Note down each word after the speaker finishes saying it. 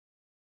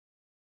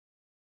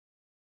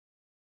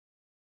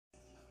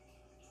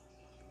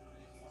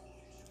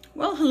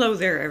Well, hello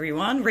there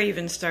everyone,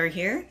 Ravenstar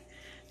here.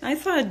 I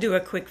thought I'd do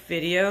a quick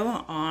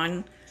video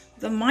on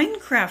the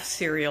Minecraft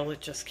cereal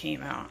that just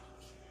came out.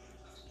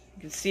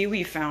 You can see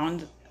we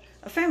found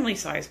a family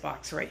size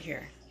box right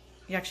here.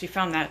 We actually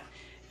found that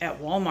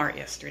at Walmart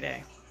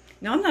yesterday.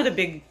 Now, I'm not a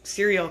big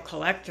cereal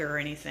collector or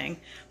anything,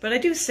 but I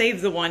do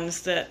save the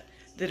ones that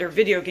are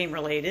video game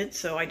related.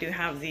 So I do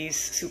have these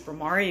Super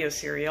Mario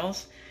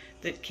cereals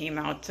that came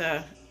out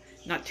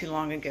not too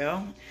long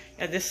ago.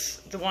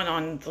 The one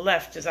on the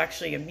left is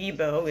actually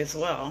Amiibo as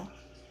well,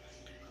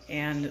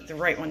 and the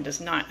right one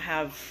does not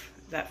have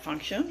that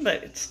function,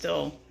 but it's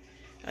still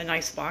a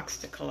nice box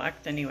to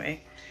collect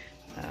anyway.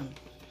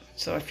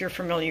 So if you're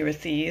familiar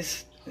with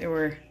these, they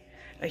were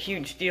a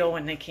huge deal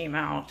when they came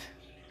out.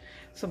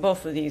 So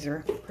both of these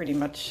are pretty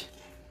much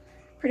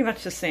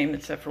the same,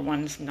 except for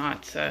one's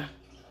not an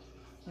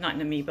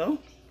Amiibo.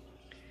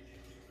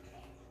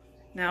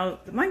 Now,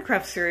 the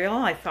Minecraft cereal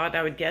I thought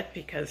I would get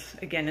because,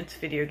 again, it's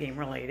video game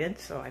related,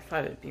 so I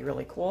thought it'd be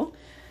really cool.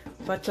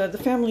 But the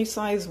family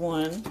size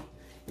one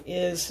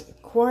is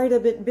quite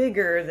a bit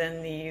bigger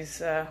than these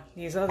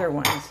other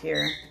ones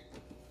here.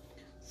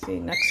 See,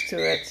 next to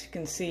it, you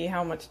can see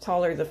how much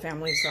taller the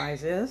family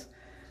size is.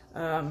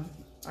 I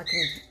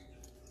can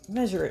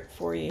measure it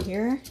for you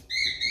here.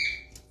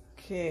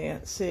 Okay,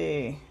 let's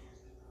see.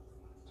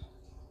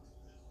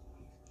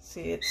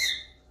 See, it's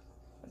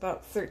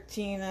about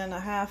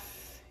 13.5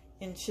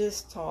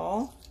 inches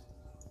tall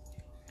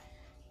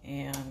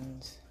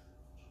and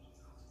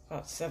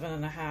about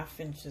 7.5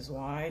 inches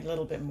wide, a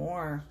little bit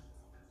more.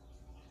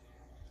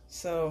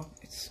 So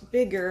it's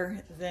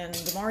bigger than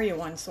the Mario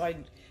one, so I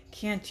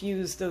can't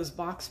use those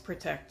box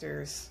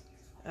protectors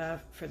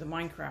for the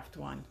Minecraft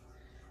one.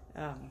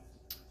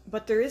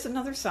 But there is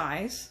another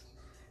size.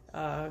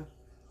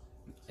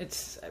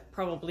 It's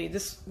probably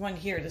this one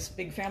here, this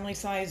big family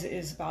size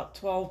is about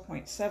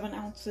 12.7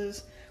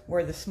 ounces,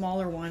 where the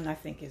smaller one I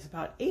think is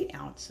about 8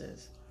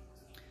 ounces.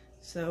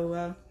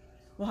 So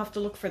we'll have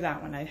to look for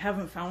that one. I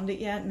haven't found it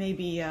yet.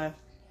 Maybe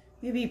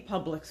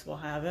Publix will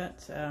have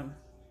it.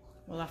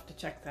 We'll have to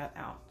check that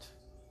out.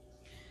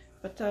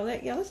 But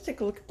yeah, let's take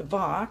a look at the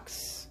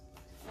box.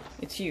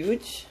 It's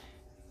huge.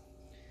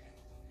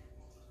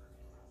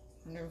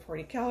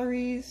 140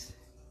 calories.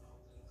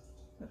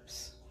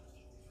 Oops.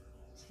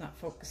 Not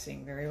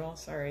focusing very well,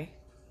 sorry.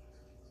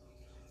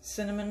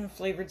 Cinnamon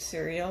flavored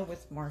cereal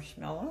with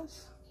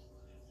marshmallows.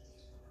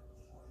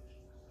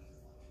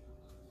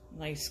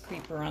 Nice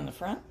creeper on the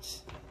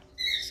front.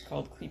 It's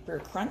called Creeper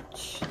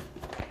Crunch.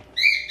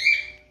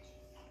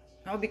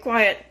 I'll be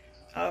quiet.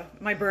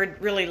 My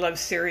bird really loves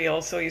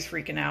cereal, so he's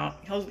freaking out.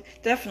 He'll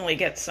definitely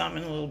get some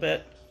in a little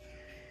bit.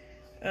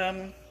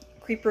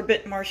 Creeper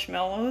Bit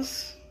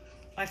marshmallows.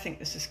 I think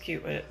this is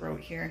cute what it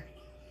wrote here.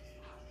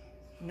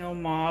 No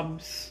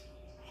mobs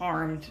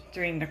harmed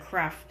during the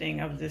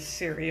crafting of this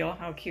cereal.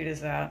 How cute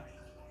is that?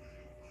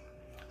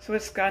 So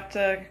it's got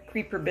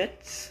creeper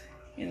bits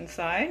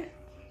inside.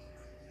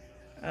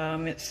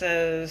 It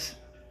says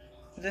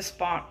this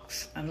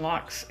box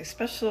unlocks a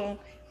special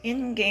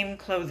in-game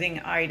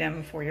clothing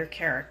item for your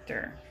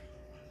character.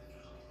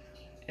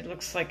 It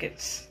looks like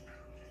it's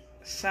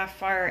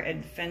Sapphire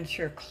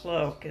Adventure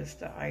Cloak is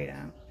the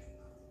item.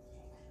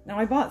 Now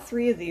I bought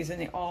 3 of these and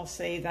they all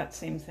say that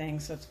same thing,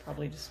 so it's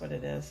probably just what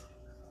it is.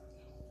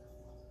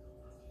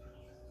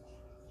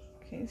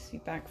 Okay, see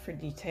back for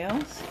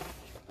details.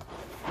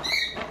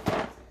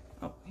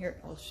 Oh, here,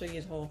 I'll show you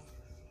the whole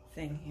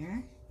thing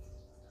here.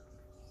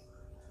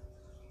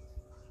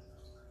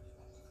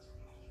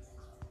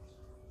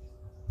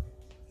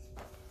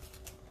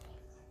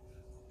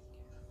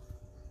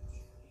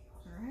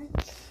 All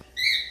right.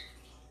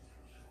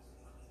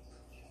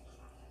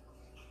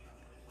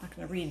 I'm not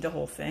going to read the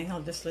whole thing.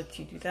 I'll just let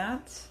you do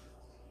that.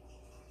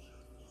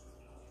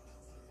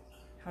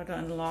 How to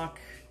unlock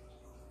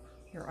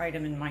your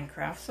item in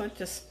Minecraft. So it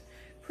just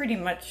pretty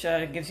much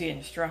gives you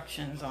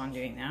instructions on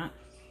doing that.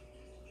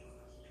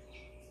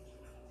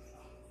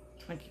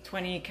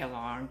 2020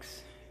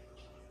 Kellogg's.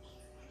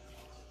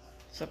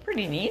 So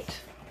pretty neat.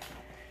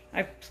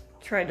 I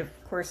tried, of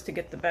course, to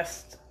get the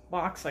best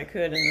box I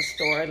could in the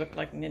store. I looked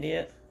like an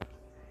idiot.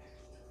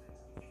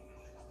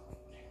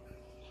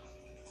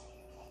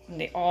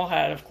 And they all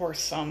had, of course,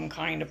 some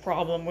kind of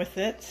problem with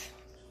it.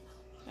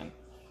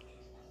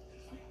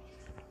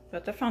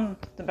 But I found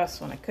the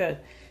best one I could.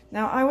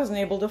 Now, I wasn't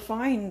able to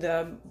find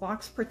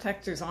box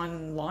protectors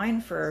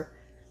online for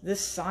this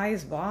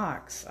size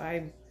box.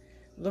 I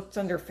looked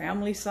under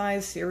family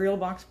size cereal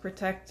box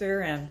protector,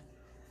 and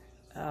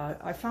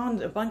I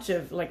found a bunch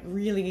of like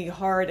really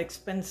hard,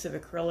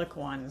 expensive acrylic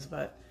ones,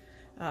 but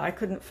I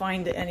couldn't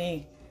find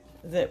any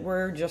that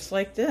were just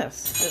like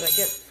this that I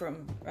get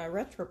from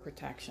Retro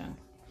Protection.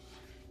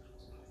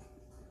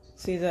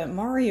 See, the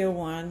Mario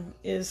one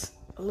is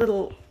a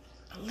little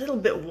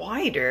bit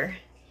wider.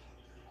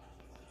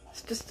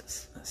 It's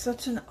just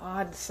such an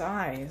odd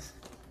size.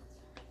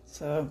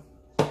 So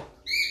I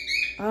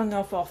don't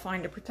know if I'll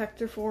find a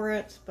protector for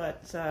it,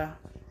 but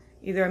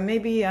either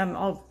maybe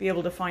I'll be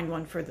able to find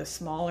one for the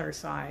smaller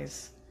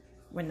size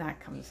when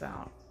that comes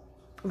out.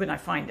 when I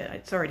find it.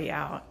 It's already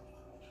out.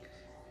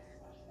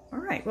 All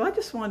right, well, I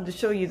just wanted to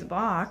show you the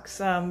box.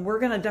 We're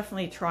gonna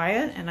definitely try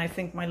it, and I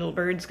think my little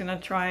bird's gonna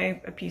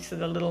try a piece of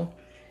the little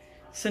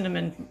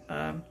cinnamon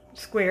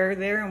square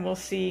there, and we'll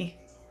see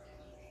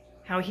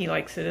how he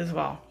likes it as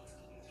well.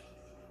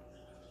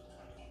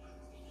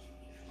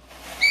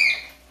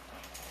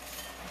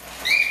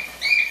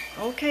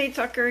 Okay,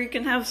 Tucker, you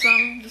can have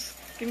some. Just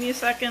give me a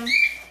second.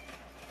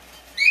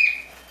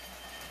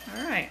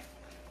 All right,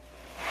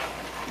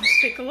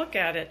 let's take a look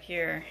at it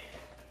here.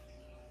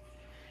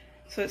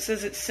 So it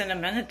says it's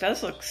cinnamon. It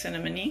does look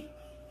cinnamony.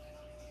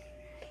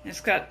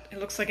 It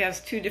looks like it has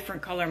 2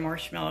 different color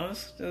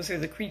marshmallows. Those are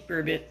the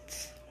creeper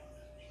bits.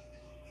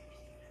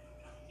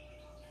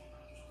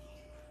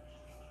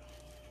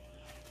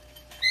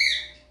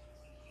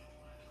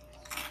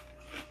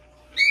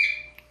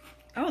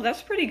 Oh,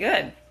 that's pretty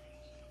good.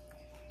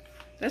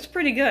 That's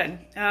pretty good.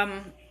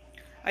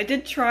 I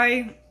did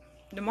try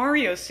the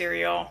Mario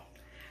cereal,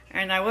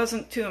 and I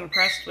wasn't too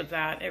impressed with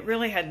that. It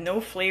really had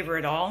no flavor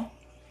at all.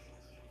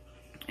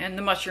 And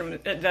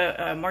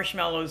the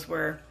marshmallows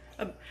were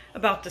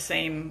about the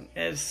same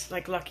as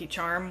like Lucky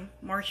Charm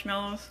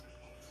marshmallows.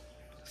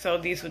 So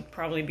these would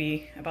probably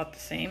be about the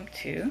same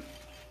too.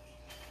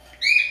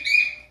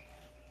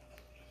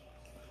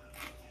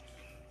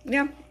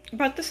 Yeah,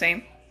 about the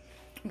same.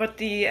 But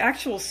the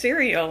actual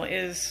cereal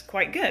is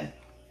quite good.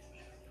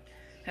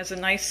 Has a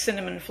nice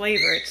cinnamon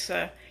flavor. It's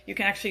you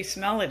can actually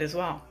smell it as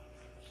well.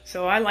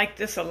 So I like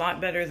this a lot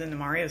better than the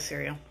Mario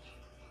cereal.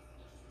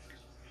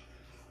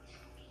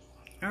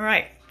 All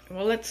right,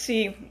 well, let's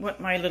see what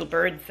my little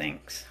bird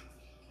thinks.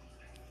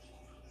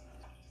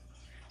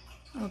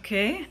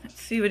 Okay,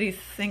 let's see what he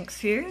thinks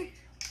here.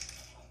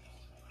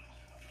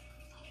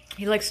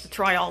 He likes to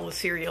try all the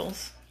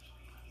cereals.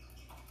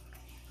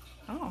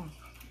 Oh,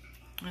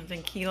 I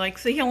think he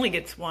likes it. He only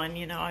gets one,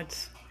 you know,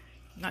 it's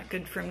not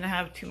good for him to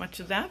have too much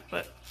of that,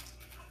 but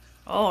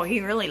oh, he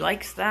really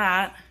likes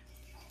that.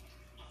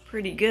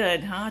 Pretty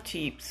good, huh,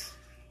 Cheeps?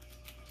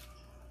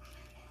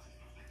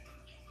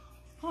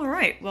 All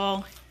right,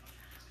 well,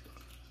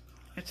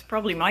 it's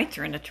probably my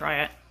turn to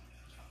try it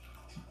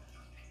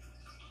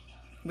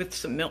with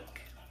some milk.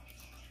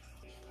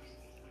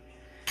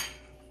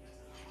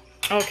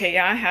 Okay,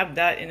 yeah, I have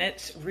that, and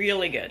it's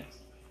really good.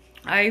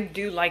 I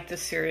do like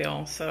this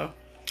cereal, so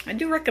I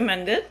do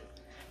recommend it.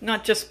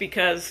 Not just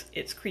because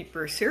it's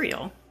creeper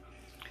cereal,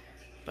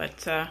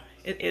 but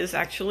it is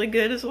actually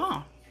good as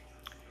well.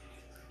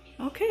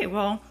 Okay,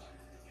 well,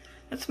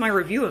 that's my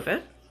review of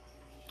it.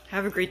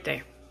 Have a great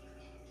day.